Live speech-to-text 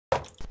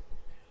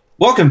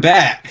Welcome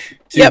back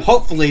to Yep.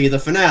 hopefully the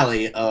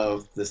finale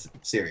of this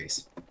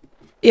series.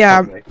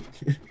 Yeah, Hopefully.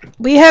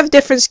 we have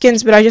different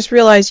skins, but I just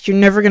realized you're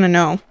never gonna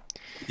know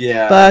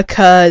Yeah.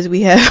 because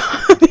we have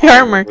the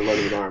armor.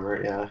 Overloaded with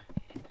armor, yeah.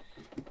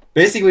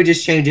 Basically, we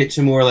just change it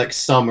to more like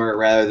summer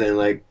rather than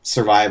like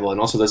survival,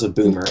 and also there's a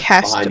boomer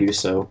behind you,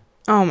 so...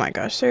 Oh my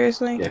gosh,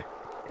 seriously? Yeah.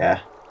 Yeah.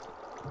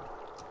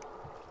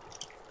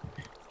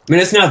 I mean,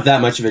 it's not that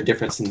much of a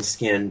difference in the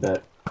skin,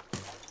 but...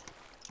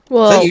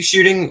 Well, Is that you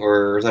shooting,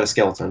 or is that a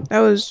skeleton? that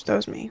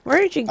was me. Where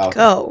did you Oh.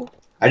 go?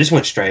 I just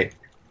went straight.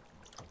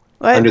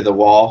 What? Under the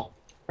wall,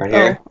 right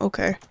here. Oh,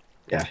 okay.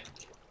 Yeah.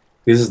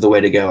 This is the way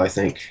to go, I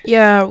think.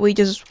 Yeah, we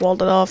just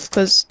walled it off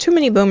because too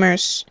many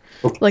boomers.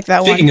 Oh, Like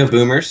that Speaking one. of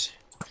boomers.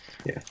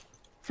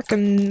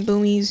 Frickin'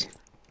 boomies.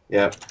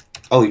 Yep.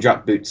 Oh, you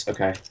dropped boots.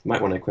 Okay.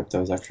 Might want to equip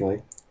those,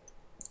 actually.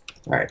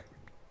 Alright.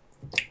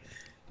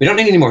 We don't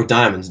need any more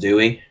diamonds, do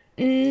we?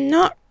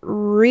 Not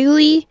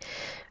really.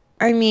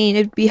 I mean,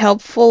 it'd be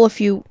helpful if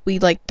we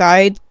like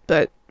died,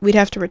 but we'd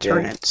have to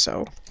return it,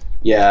 so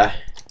Yeah.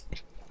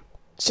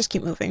 let's just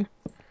keep moving.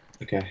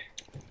 Okay.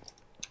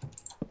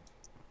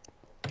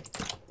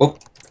 Oh,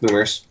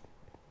 boomers.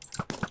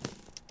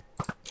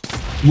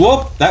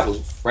 Whoop! That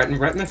was right in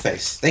my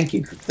face. Thank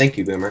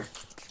you, boomer.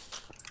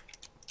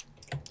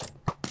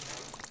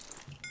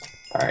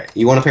 Alright,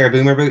 you want a pair of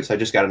boomer boots? I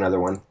just got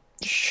another one.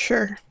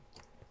 Sure.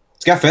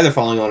 It's got feather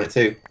falling on it,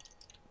 too.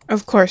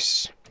 Of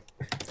course.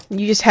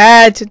 You just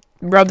had to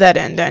rub that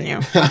in, didn't you?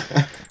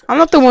 I'm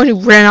not the one who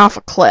ran off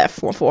a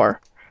cliff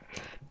before.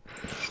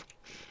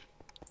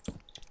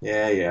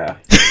 Yeah.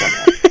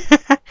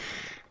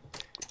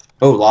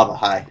 Oh, lava,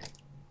 hi.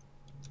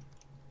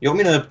 You want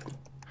me to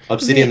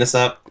obsidian this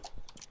up?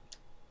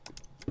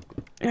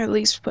 At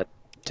least put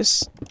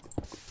just...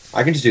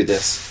 I can just do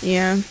this.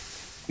 Yeah.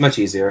 Much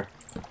easier.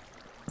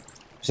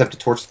 Just have to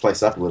torch the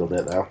place up a little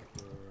bit, though.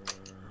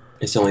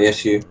 It's the only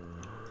issue.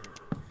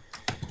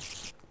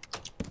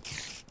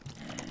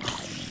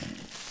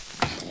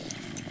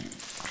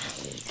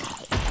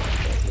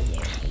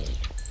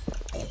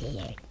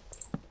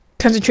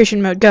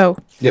 Concentration mode, go.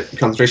 Yep,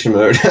 concentration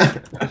mode.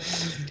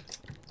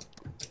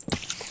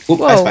 Oop,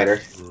 Whoa. ice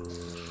spider.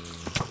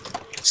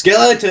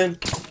 Skeleton!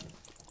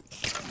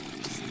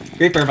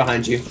 Creeper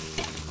behind you.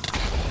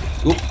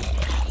 Oop.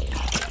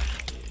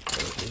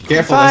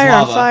 Careful, On fire,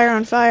 there's lava. on fire,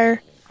 on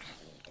fire.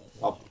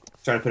 I'll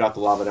try to put out the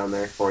lava down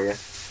there for you.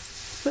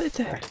 What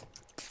the...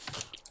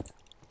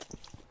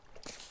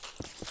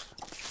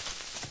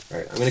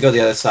 Alright, I'm gonna go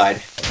the other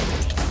side.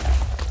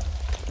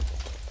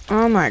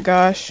 Oh my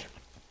gosh.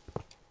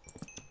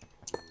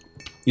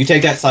 You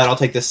take that side, I'll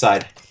take this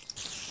side.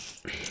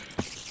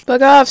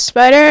 Bug off,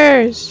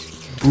 spiders!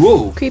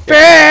 Whoa!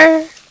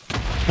 Creeper!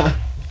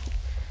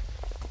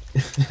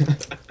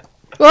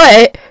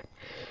 What?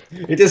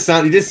 It just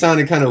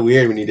sounded kind of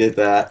weird when you did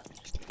that.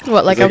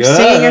 What, like It's I'm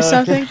like, singing or "Ah."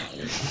 something?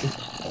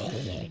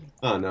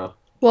 Oh no.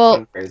 Well,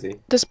 I'm crazy.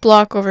 this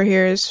block over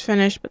here is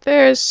finished, but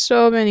there's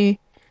so many...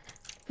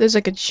 There's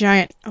like a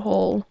giant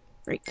hole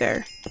right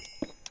there.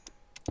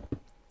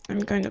 I'm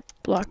going to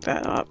block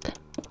that up.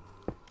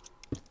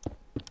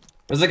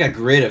 There's like a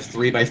grid of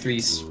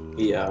 3x3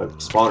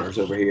 spawners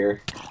over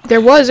here.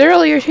 There was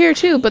earlier here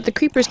too, but the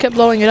creepers kept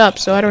blowing it up,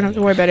 so I don't have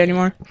to worry about it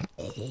anymore.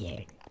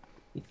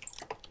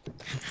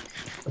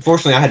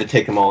 Unfortunately, I had to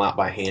take them all out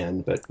by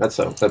hand, but that's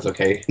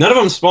okay. None of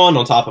them spawned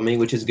on top of me,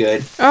 which is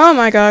good. Oh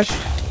my gosh.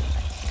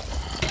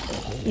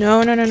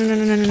 No, no, no, no, no,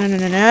 no, no, no, no,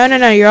 no, no,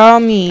 no, you're all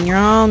mean, you're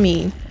all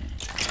mean.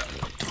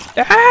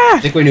 Ah! I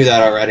think we knew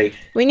that already.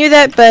 We knew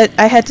that, but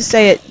I had to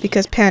say it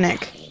because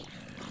panic.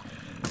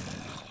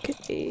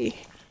 Okay.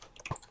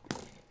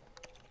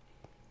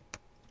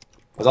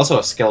 There's also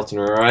a skeleton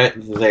right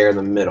there in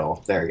the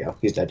middle. There we go.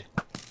 He's dead.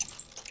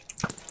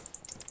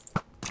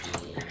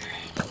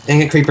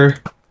 Dang it, creeper.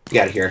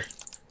 Get out of here.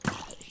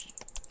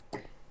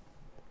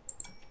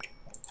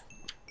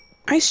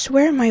 I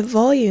swear my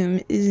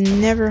volume is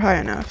never high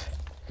enough.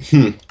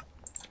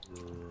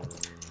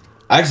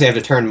 I actually have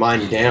to turn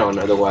mine down,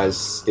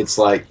 otherwise it's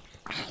like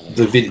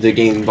the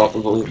game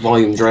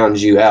volume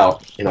drowns you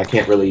out, and I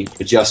can't really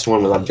adjust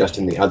one without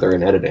adjusting the other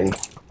in editing.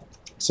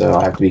 So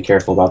I have to be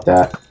careful about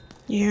that.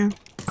 Yeah.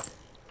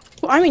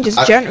 Well, I mean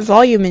just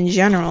volume in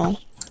general.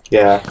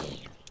 Yeah.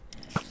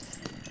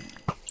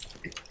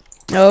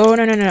 No,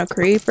 no, no, no,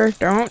 creeper,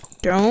 don't.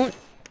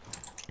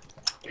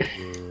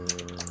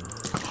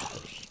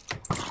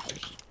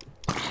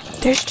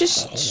 There's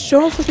just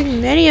so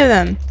fucking many of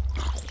them.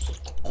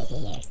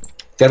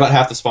 Got about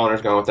half the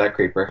spawners gone with that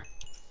creeper.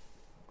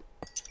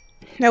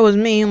 That was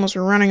me almost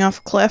running off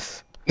a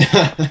cliff.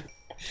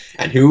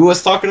 And who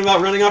was talking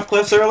about running off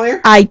cliffs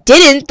earlier? I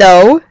didn't,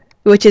 though,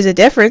 which is a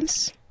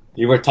difference.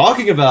 You were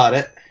talking about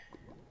it.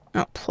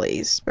 Oh,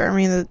 please, spare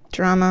me the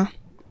drama.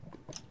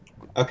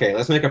 Okay,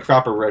 let's make a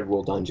proper red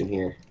wool dungeon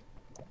here.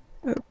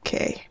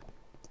 Okay.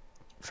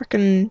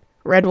 Frickin'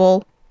 red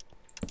wool.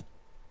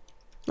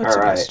 What's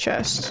in this Alright.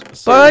 chest?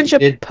 So Bunch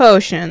of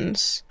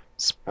potions.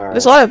 Alright.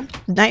 There's a lot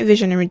of night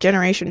vision and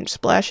regeneration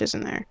splashes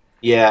in there.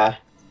 Yeah.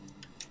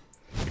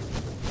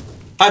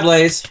 Hi,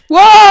 Blaze.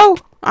 Whoa!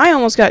 I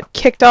almost got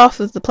kicked off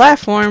of the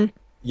platform.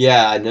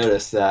 Yeah, I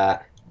noticed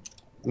that.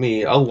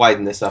 I'll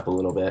widen this up a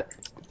little bit.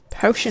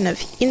 Potion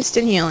of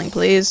instant healing,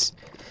 please.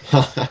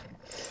 And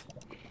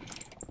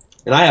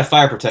I have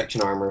fire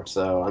protection armor,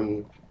 so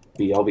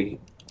I'll be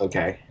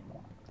okay.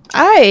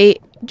 I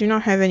do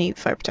not have any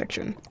fire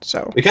protection,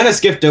 so. We kind of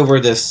skipped over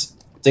this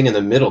thing in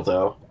the middle,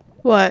 though.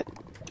 What?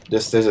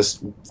 There's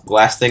this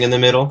glass thing in the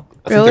middle.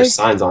 I think Really? there's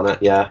signs on it.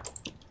 Yeah.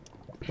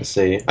 Let's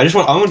see. I'm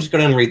gonna just go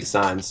down and read the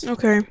signs.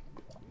 Okay.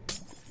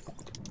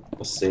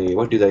 Let's see.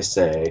 What do they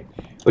say?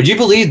 Would you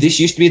believe this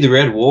used to be the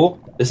Red Wool?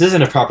 This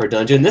isn't a proper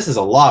dungeon. This is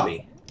a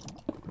lobby.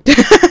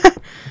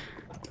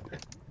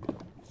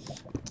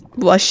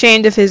 Well,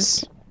 ashamed of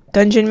his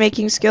dungeon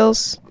making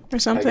skills or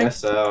something. I guess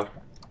so.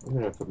 I'm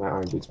gonna put my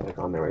iron boots back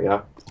on. There we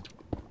go.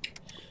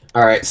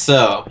 All right.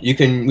 So we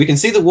can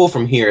see the wool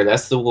from here.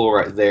 That's the wool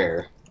right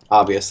there,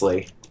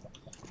 obviously.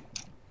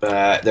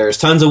 But there's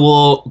tons of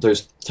wool.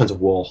 There's tons of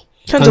wool.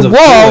 Tons of wool.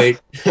 Void.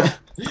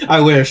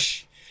 I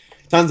wish.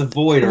 Tons of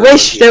void. I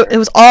wish that it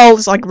was all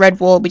just like red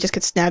wool. We just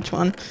could snatch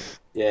one.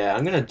 Yeah,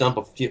 I'm gonna dump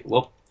a few.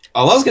 Well,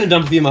 I was gonna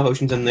dump a few of my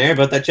potions in there,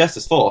 but that chest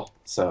is full.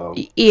 So.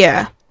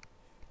 Yeah.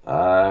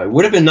 It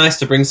would have been nice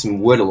to bring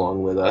some wood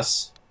along with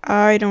us.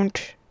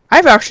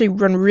 I've actually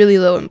run really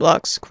low in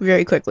blocks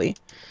very quickly.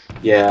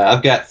 Yeah,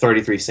 I've got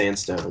 33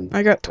 sandstone.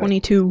 I got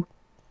 22.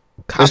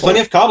 There's plenty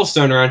of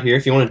cobblestone around here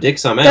if you want to dig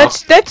some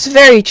out. That's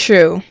very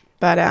true.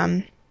 But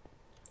I'm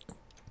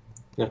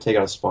gonna take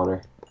out a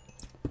spawner.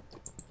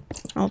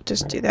 I'll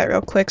just do that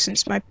real quick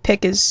since my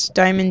pick is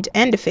diamond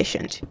and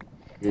efficient.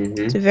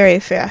 Mm-hmm. It's a very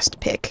fast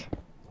pick.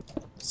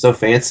 So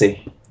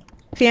fancy.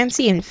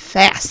 Fancy and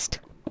fast.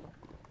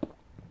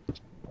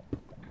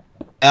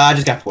 I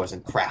just got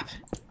poisoned. Crap.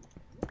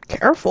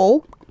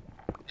 Careful.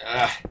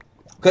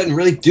 Couldn't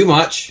really do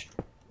much.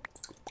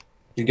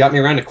 You got me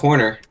around the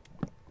corner.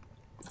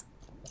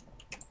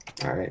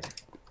 Alright.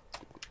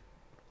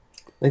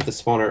 I think the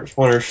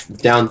spawner's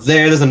down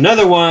there. There's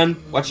another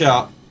one. Watch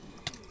out.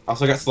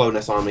 Also got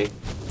slowness on me.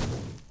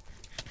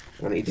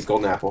 I'm gonna eat this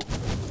golden apple.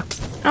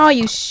 Oh,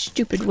 you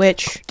stupid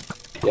witch.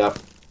 Yep.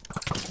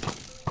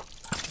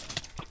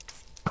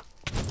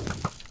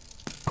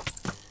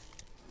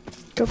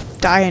 Go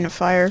die in a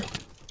fire.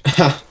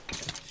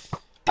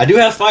 I do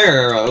have fire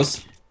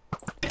arrows.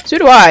 So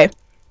do I.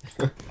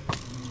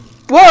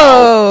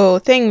 Whoa!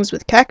 Things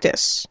with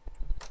cactus.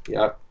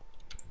 Yep.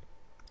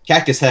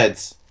 Cactus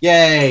heads.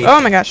 Yay!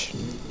 Oh my gosh.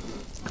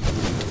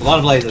 A lot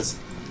of blazes.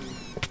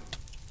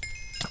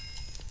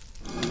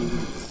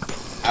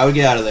 I would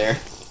get out of there.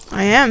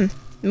 I am.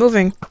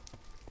 Moving.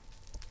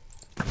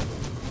 Do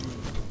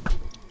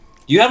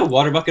you have a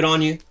water bucket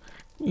on you?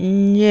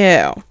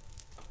 No.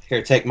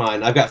 Here, take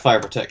mine. I've got fire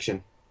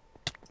protection.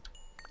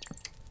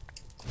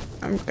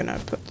 I'm gonna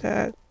put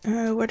that...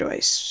 where do I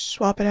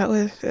swap it out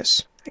with?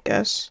 This, I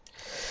guess.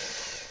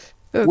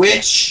 Okay.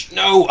 Witch!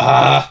 No!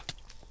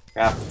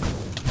 Crap.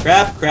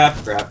 Crap, crap,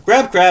 crap,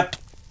 crap, crap!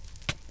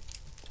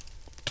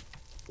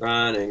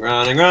 Running,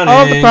 running, running!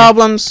 All the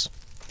problems.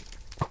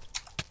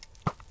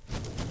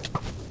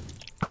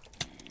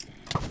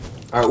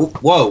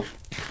 Alright, whoa!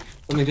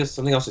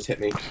 Something else just hit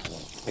me.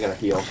 I gotta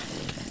heal.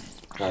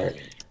 Alright.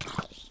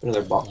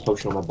 Another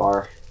potion on my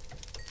bar.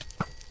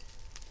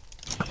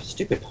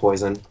 Stupid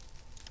poison.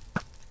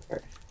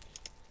 Alright.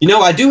 You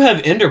know, I do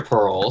have ender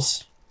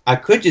pearls. I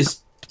could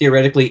just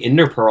theoretically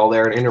ender pearl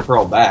there and ender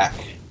pearl back.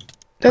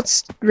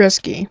 That's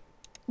risky.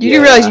 You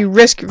do realize you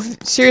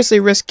seriously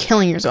risk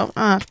killing yourself.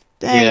 Ah,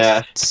 dang.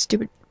 Yeah.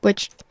 Stupid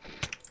witch.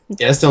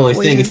 Yeah, that's the only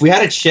Poison. thing. If we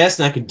had a chest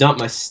and I could dump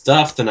my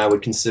stuff, then I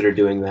would consider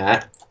doing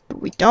that. But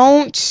we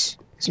don't.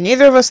 So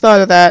neither of us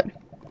thought of that.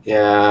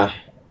 Yeah.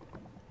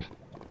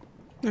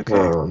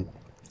 Okay.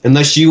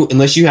 Unless you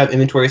have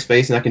inventory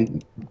space and I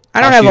can.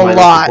 I don't have a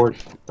lot.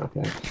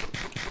 Okay.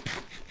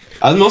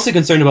 I was mostly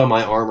concerned about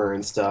my armor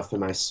and stuff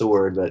and my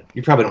sword, but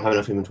you probably don't have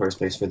enough inventory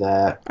space for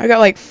that. I got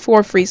like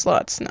 4 free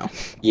slots. No.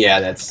 Yeah,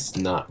 that's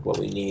not what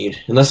we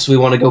need. Unless we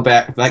want to go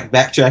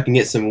backtrack and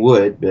get some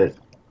wood, but.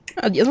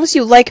 Unless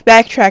you like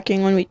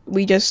backtracking when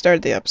we just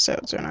started the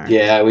episodes, or not.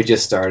 Yeah, we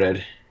just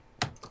started.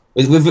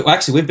 We've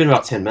been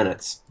about 10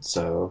 minutes,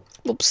 so.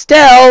 Well,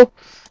 still,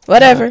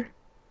 whatever.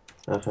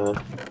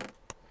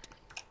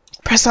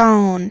 Press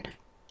on.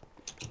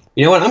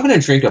 You know what? I'm gonna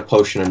drink a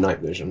potion of night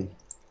vision.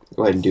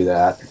 Go ahead and do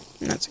that.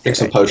 That's a Drink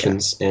some good idea.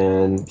 potions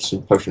and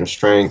some potion of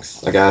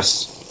strength, I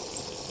guess.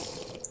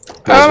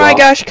 Oh my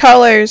gosh,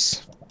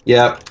 colors.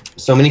 Yep,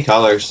 so many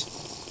colors.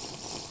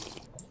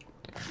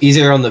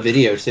 Easier on the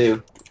video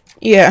too.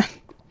 Yeah.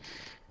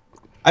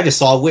 I just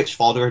saw a witch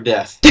fall to her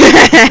death.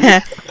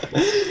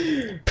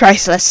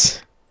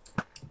 Priceless.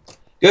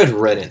 Good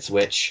riddance,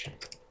 witch.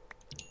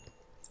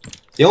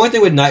 The only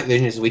thing with night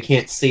vision is we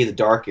can't see the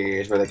dark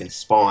areas where they can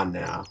spawn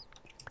now.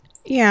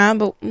 Yeah,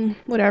 but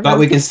whatever. But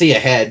we can see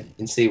ahead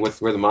and see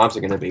where the mobs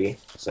are going to be.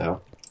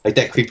 So, like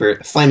that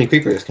flaming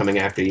creeper is coming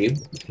after you.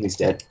 He's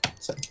dead.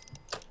 So,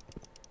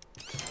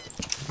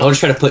 I'll just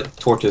try to put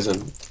torches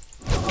and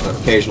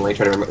occasionally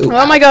try to remember. Ooh,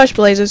 oh my gosh,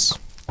 blazes.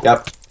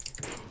 Yep.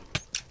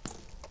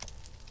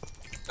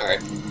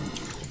 Alright.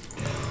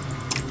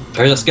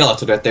 There's a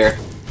skeleton right there.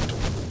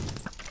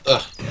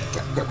 Ugh.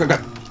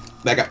 Crap.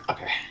 Back up.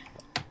 Okay.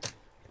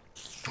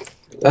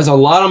 There's a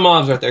lot of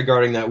mobs right there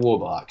guarding that wool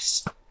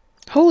box.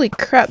 Holy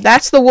crap,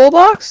 that's the wool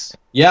box?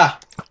 Yeah.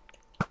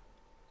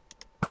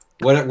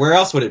 Where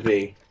else would it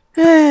be?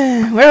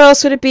 Where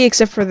else would it be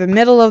except for the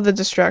middle of the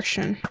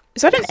destruction?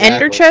 Is that an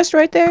ender chest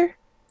right there?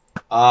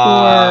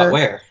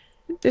 Where?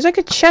 There's like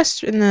a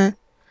chest in the...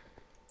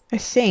 I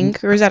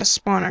think. Or is that a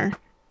spawner?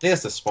 I think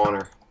that's the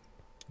spawner.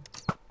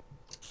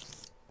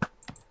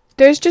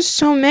 There's just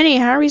so many.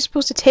 How are we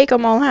supposed to take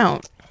them all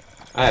out?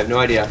 I have no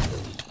idea.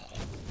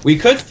 We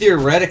could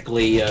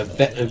theoretically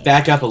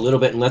back up a little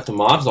bit and let the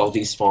mobs all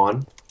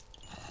despawn.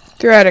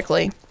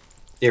 Theoretically.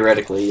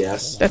 Theoretically,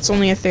 yes. That's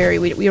only a theory.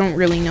 We don't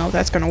really know if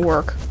that's gonna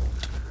work.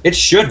 It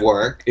should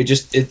work.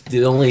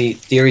 The only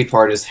theory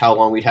part is how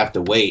long we'd have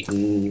to wait.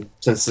 And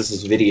since this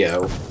is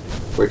video,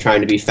 we're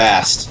trying to be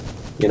fast.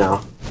 You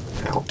know.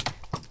 Ow.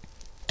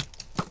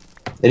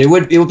 And it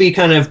would be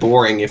kind of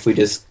boring if we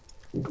just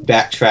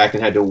backtracked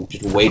and had to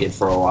just waited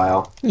for a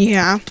while.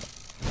 Yeah.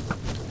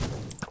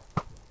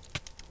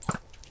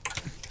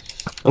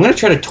 I'm gonna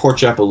try to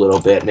torch up a little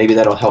bit. Maybe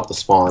that'll help the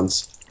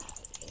spawns.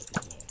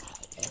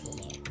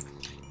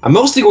 I'm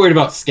mostly worried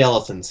about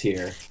skeletons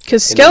here.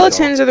 Because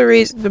skeletons are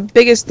the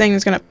biggest thing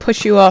that's gonna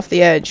push you off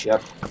the edge.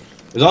 Yep.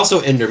 There's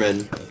also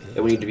Endermen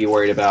that we need to be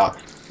worried about.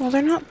 Well,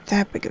 they're not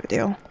that big of a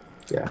deal.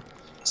 Yeah.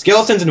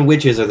 Skeletons and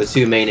witches are the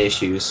two main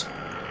issues.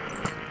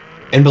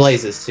 And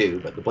blazes too,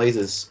 but the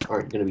blazes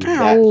aren't gonna be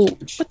that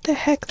huge. What the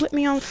heck lit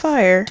me on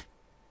fire?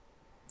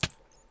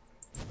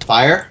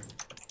 Fire?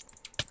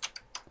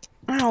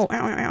 Ow,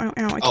 ow, ow,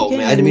 ow. Oh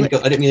man, I didn't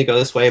mean to go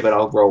this way, but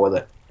I'll roll with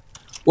it.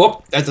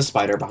 Whoop, that's a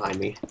spider behind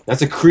me.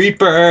 That's a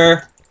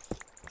creeper!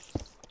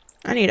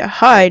 I need to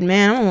hide,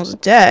 man. I'm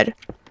almost dead.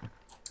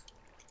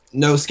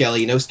 No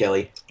skelly, no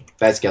skelly.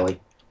 Bad skelly.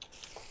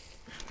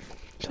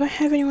 Do I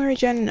have any more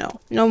regen? No.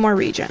 No more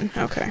regen.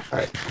 Okay.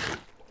 Alright.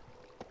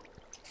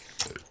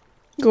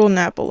 Golden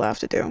apple will have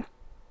to do.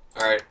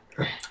 Alright.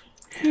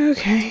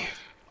 Okay.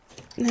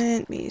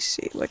 Let me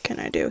see. What can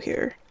I do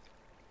here?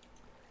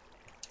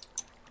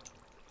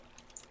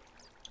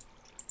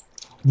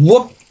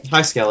 Whoop!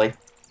 Hi, Skelly.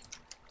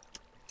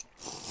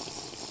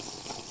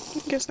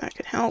 I guess that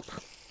could help.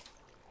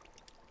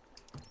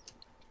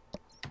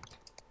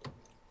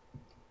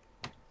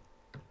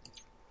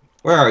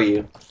 Where are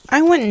you?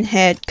 I went and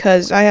hid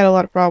because I had a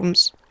lot of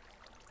problems.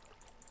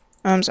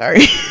 I'm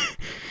sorry.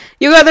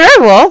 You got the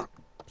red wall?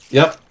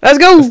 Yep. Let's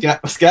go!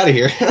 Let's get out of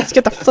here. Let's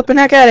get the flipping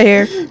heck out of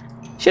here.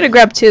 Should have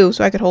grabbed two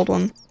so I could hold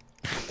one.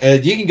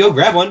 You can go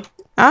grab one.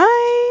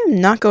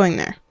 I'm not going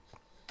there.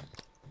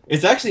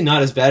 It's actually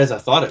not as bad as I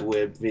thought it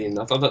would be.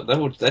 I thought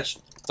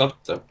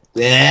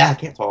yeah, I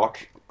can't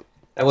talk.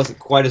 That wasn't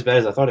quite as bad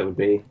as I thought it would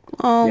be.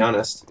 Oh. To be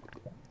honest.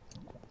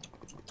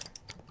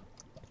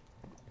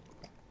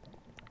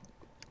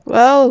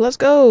 Well, let's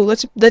go.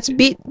 Let's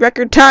beat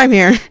record time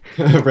here.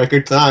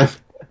 Record time.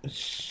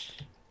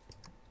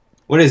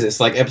 What is this?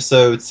 Like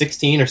episode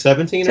 16 or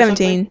 17 or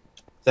 17.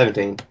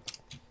 17.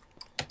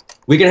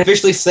 We can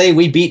officially say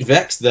we beat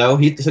Vex though.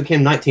 It took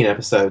him 19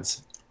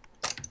 episodes.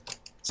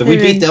 So we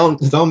beat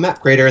his own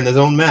map creator in his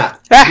own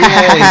map.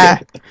 Yay!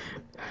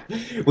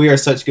 We are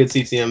such good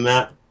CTM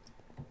map.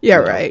 Yeah,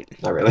 No, right.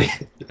 Not really.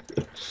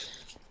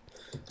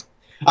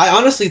 I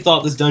honestly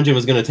thought this dungeon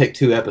was going to take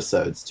 2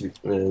 episodes.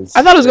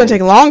 I thought it was going to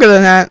take longer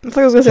than that. I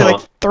thought it was going to take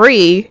like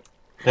 3.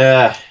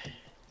 Yeah.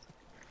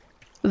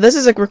 This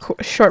is a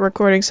short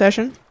recording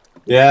session.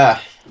 Yeah.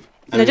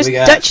 I mean, Now just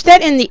touch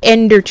that in the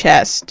ender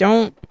chest.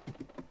 Don't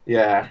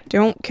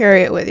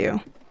carry it with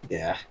you.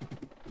 Yeah.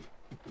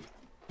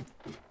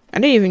 I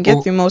didn't even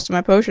get through most of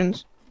my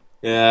potions.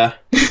 Yeah.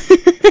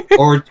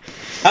 Or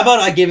how about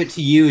I give it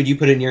to you and you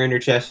put it in your inner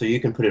chest so you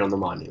can put it on the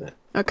monument?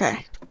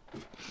 Okay.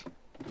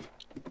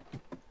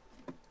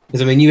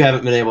 Because I mean, you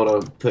haven't been able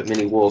to put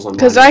many wools on.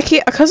 Because I'm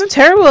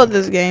terrible at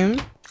this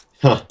game.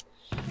 Huh.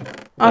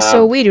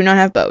 Also, we do not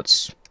have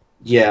boats.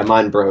 Yeah,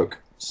 mine broke.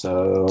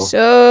 So.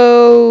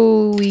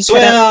 So we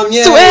swim.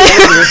 Yeah. Swim.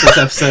 This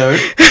episode.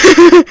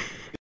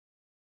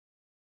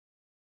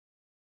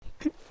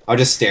 I'll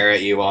just stare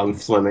at you while I'm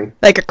swimming.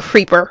 Like a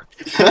creeper.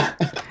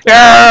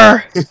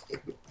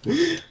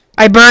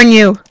 I burn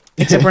you.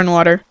 Except we're in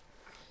water.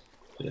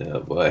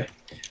 Oh boy.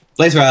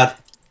 Blaze rod.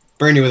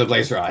 Burn you with a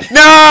blaze rod.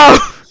 No!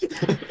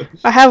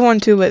 I have one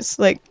too, but it's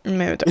like... Don't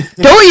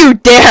you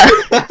dare!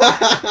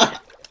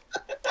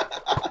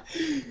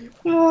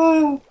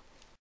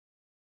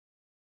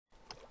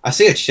 I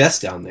see a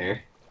chest down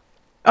there.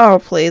 Oh,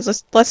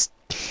 please. Let's...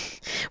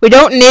 We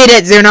don't need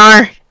it,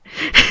 Zunar!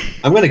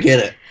 I'm gonna get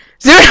it.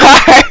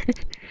 Zunar!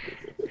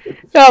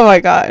 Oh my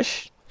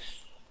gosh.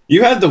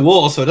 You have the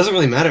wool, so it doesn't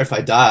really matter if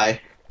I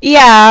die.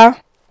 Yeah.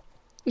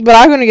 But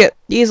I'm gonna get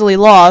easily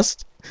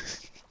lost.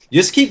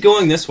 Just keep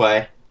going this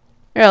way.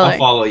 Really? I'll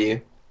follow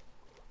you.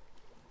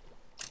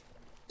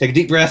 Take a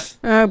deep breath.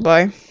 Oh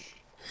boy.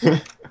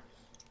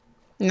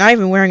 Not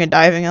even wearing a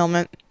diving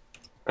helmet.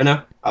 I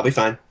know. I'll be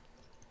fine.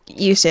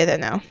 You say that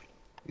now.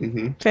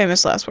 Mm-hmm.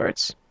 Famous last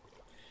words.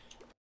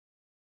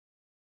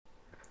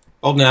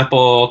 Golden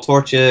apple,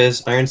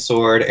 torches, iron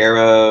sword,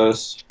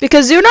 arrows.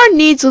 Because Zunar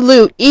needs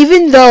loot,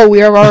 even though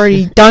we are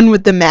already done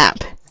with the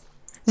map.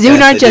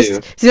 Zunar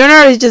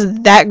is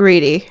just that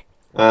greedy.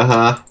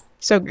 Uh-huh.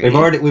 So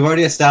greedy. We've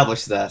already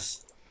established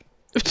this.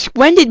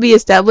 When did we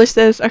establish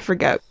this? I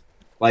forgot.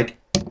 Like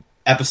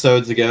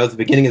episodes ago, at the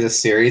beginning of this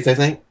series, I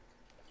think.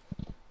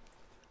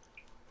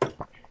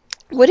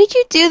 What did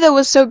you do that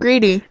was so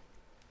greedy?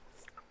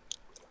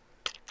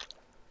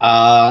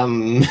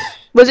 Was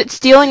it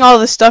stealing all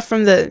the stuff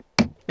from the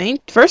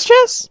first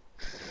chest?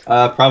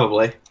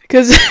 Probably.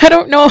 Because I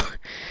don't know.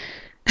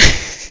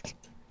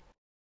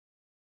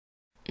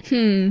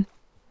 You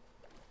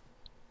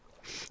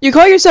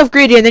call yourself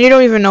greedy and then you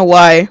don't even know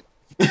why.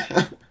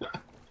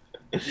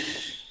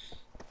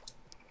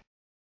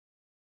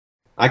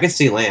 I can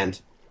see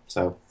land,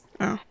 so.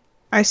 Oh.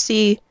 I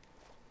see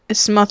a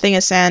small thing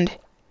of sand.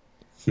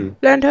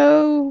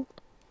 Land-ho!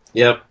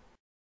 Yep.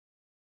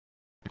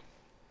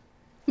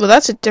 Well,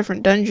 that's a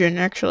different dungeon,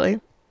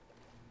 actually.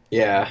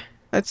 Yeah.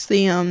 That's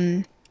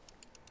the,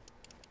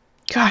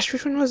 Gosh,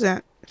 which one was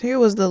that? I think it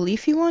was the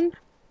leafy one?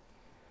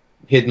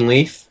 Hidden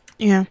leaf?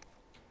 Yeah.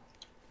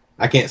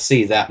 I can't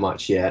see that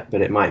much yet,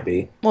 but it might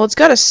be. Well, it's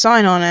got a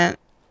sign on it.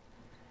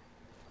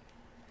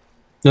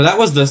 No, that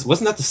was this.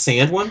 Wasn't that the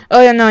sand one?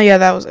 Oh, yeah, no, yeah,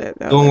 that was it.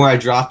 The one where I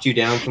dropped you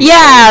down from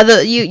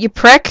yeah, you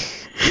prick.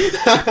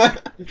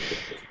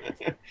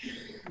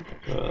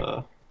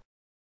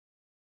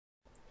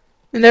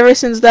 And ever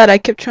since that, I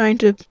kept trying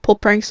to pull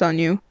pranks on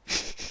you.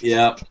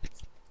 Yep.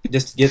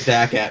 Just to get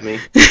back at me.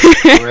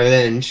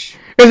 Revenge.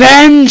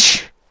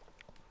 Revenge!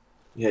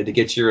 You had to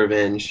get your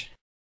revenge.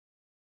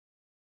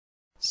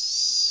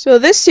 So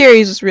this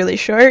series was really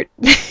short.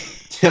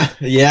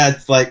 Yeah,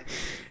 it's like...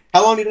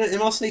 How long did it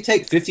mostly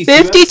take? 52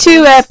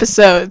 52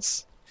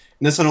 episodes.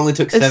 And this one only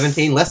took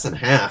 17? Less than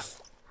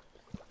half.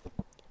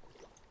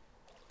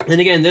 And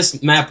again,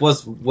 this map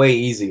was way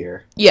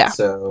easier. Yeah.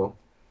 So...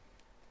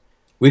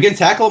 We can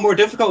tackle a more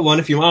difficult one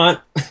if you want.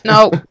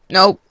 Nope.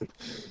 Nope.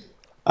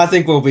 I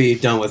think we'll be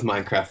done with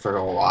Minecraft for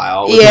a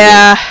while.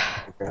 Yeah.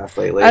 Minecraft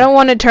lately. I don't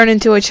want to turn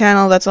into a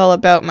channel that's all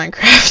about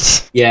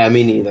Minecraft. Yeah,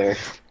 me neither.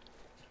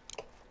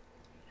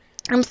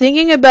 I'm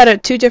thinking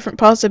about two different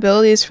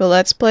possibilities for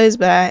Let's Plays,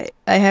 but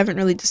I haven't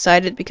really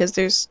decided because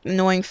there's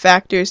annoying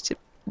factors to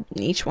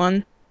each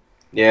one.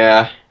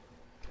 Yeah.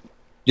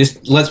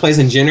 Just Let's Plays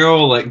in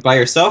general, like by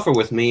yourself or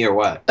with me or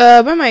what?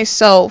 By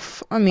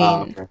myself. I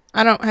mean, okay.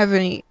 I don't have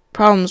any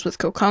problems with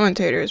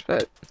co-commentators,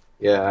 but...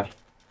 Yeah.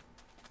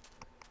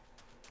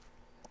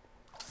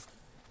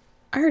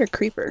 I heard a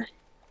creeper.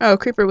 Oh, a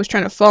creeper was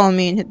trying to follow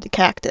me and hit the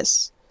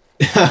cactus.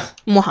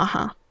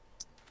 Mwahaha.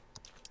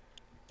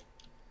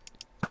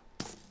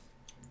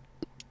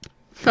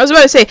 I was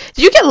about to say,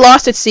 did you get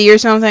lost at sea or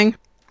something?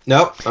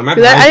 Nope, I'm right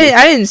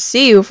I didn't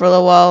see you for a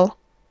little while.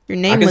 Your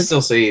name I can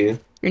still see you.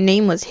 Your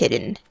name was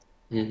hidden.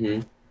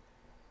 Mm-hmm.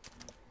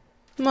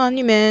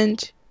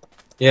 Monument.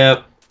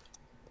 Yep.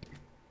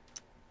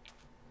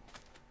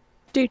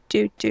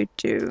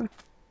 Do.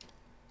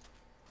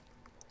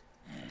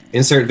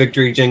 Insert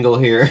victory jingle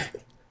here.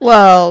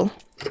 Well,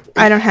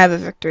 I don't have a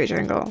victory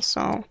jingle,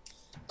 so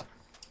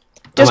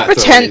just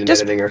pretend.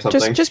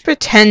 Just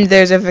pretend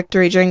there's a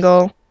victory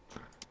jingle.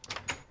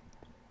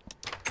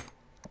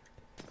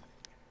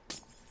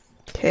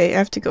 Okay, I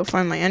have to go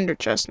find my ender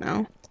chest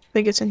now. I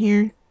think it's in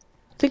here.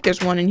 I think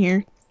there's one in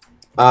here.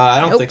 I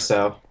don't think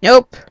so.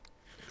 Nope.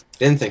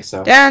 Didn't think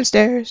so.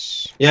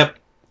 Downstairs. Yep.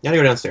 You gotta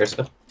go downstairs.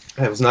 Oh,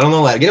 I was not on the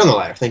ladder. Get on the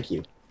ladder. Thank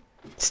you.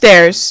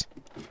 Stairs.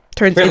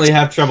 Apparently you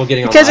have trouble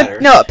getting on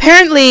ladders. No,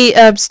 apparently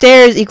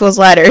stairs equals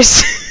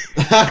ladders.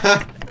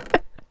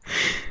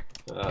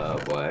 Oh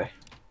boy.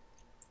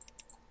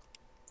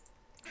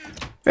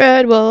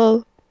 Red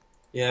wool.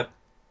 Yep.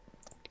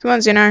 Come on,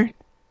 Zinar.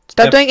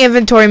 Stop doing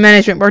inventory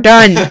management. We're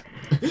done.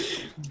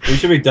 We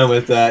should be done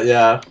with that,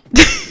 yeah.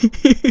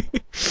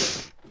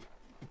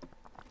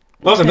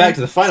 Welcome back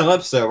to the final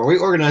episode where we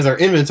organize our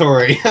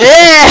inventory.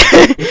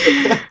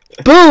 Yeah!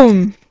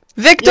 Boom!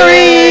 Victory!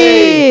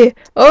 Yay!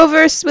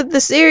 Over with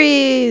the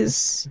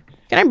series!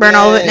 Can I burn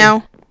all of it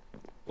now?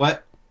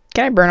 What?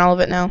 Can I burn all of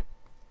it now?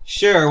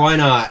 Sure, why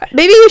not?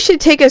 Maybe we should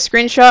take a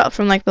screenshot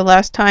from like the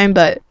last time,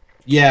 but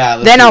yeah,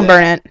 then I'll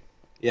burn it.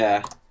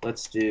 Yeah,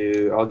 let's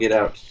do... I'll get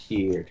out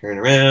here. Turn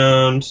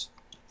around.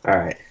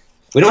 Alright.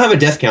 We don't have a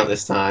death count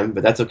this time,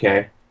 but that's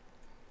okay.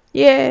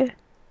 Yeah.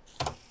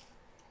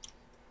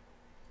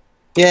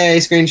 Yay,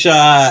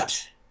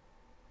 screenshot!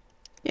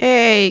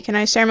 Yay, can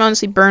I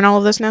ceremoniously burn all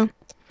of this now?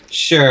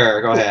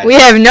 Sure, go ahead. We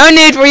have no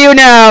need for you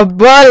now,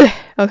 bud!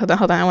 Oh, hold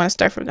on, I want to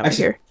start from over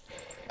here.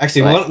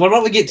 Actually, what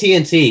about we get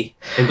TNT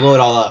and blow it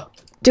all up?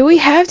 Do we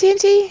have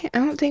TNT? I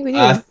don't think we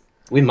do.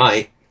 We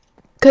might.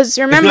 Because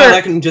remember... If not,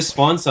 I can just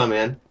spawn some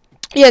in.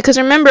 Yeah, because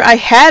remember, I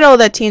had all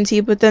that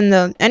TNT, but then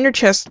the ender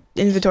chest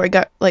inventory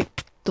got,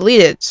 like,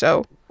 deleted,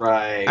 so...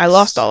 Right. I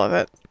lost all of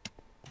it.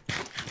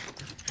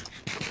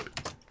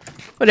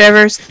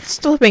 Whatever,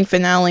 still a big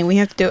finale. We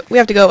have to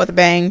go with a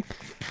bang.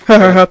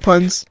 Hahaha,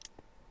 puns.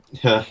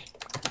 Yeah.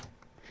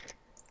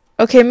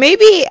 Okay,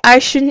 maybe I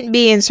shouldn't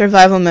be in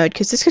survival mode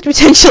because this could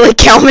potentially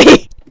kill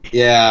me.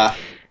 Yeah.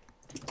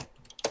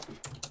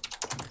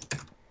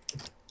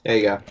 There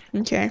you go.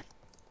 Okay.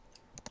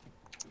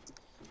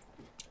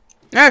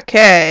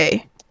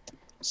 Okay.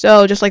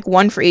 So just like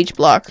one for each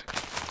block.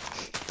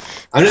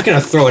 I'm just gonna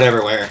throw it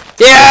everywhere.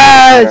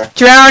 Yeah,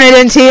 drown it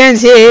in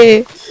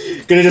TNT.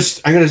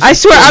 I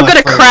swear I'm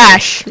gonna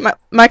crash.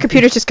 My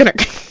computer's just gonna.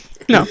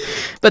 No,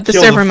 but the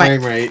server might.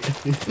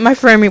 My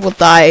frame rate will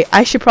die.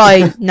 I should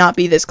probably not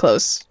be this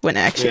close when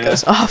it actually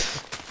goes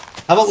off.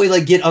 How about we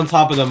like get on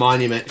top of the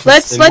monument?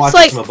 Let's watch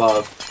like it from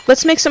above.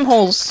 let's make some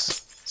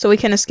holes so we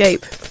can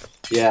escape.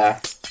 Yeah.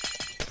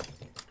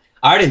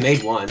 I already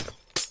made one.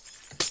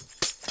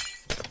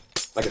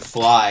 I could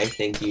fly.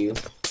 Thank you.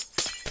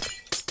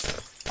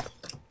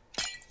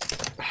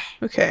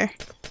 Okay.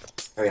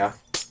 There we go.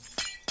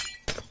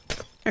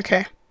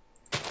 Okay.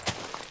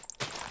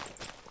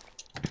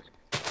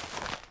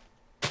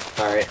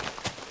 Alright.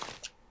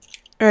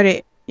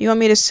 Alrighty. You want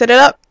me to set it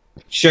up?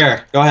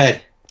 Sure. Go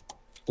ahead.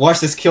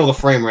 Watch this kill the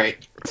frame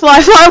rate.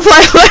 Fly, fly,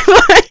 fly, fly,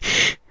 fly!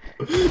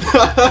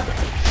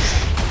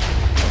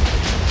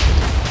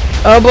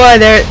 Oh boy,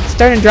 they're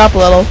starting to drop a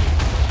little.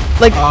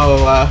 Like,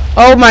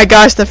 oh my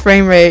gosh, the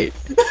frame rate.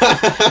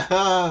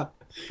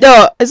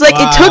 No, it's like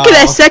it took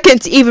it a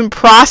second to even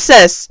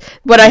process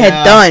what I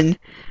had done.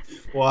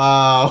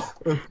 Wow.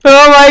 Oh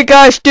my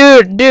gosh,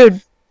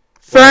 dude.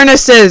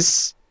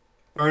 Furnaces.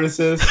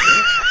 Furnaces?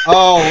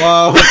 Oh,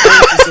 wow.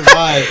 Furnaces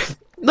survived.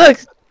 Look,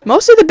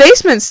 most of the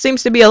basement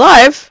seems to be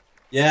alive.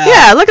 Yeah.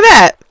 Yeah, look at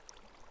that.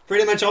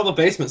 Pretty much all the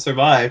basement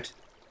survived.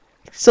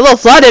 It's a little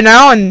flooded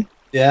now and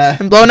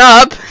blown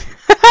up.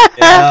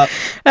 Yeah.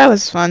 That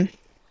was fun.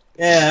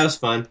 Yeah, that was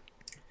fun.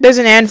 There's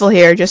an anvil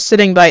here, just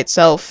sitting by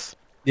itself.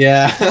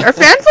 Yeah. Are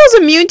anvils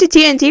immune to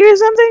TNT or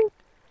something?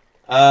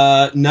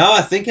 No,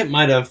 I think it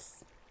might have.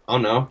 Oh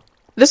no.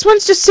 This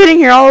one's just sitting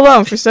here all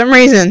alone for some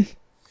reason.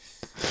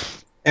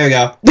 There we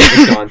go.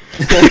 It's gone.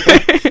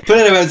 Put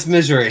it out of its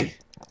misery.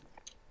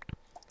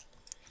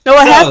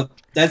 No,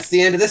 that's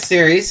the end of this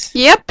series.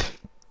 Yep.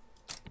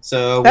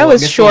 So that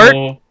was short.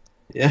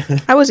 Yeah.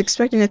 I was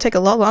expecting it to take a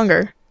lot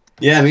longer.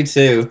 Yeah, me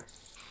too.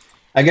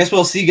 I guess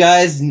we'll see you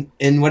guys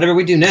in whatever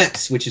we do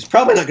next, which is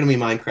probably not going to be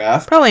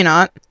Minecraft. Probably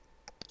not.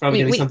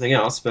 Probably going to be something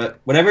else, but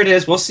whatever it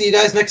is, we'll see you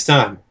guys next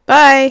time.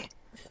 Bye.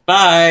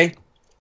 Bye.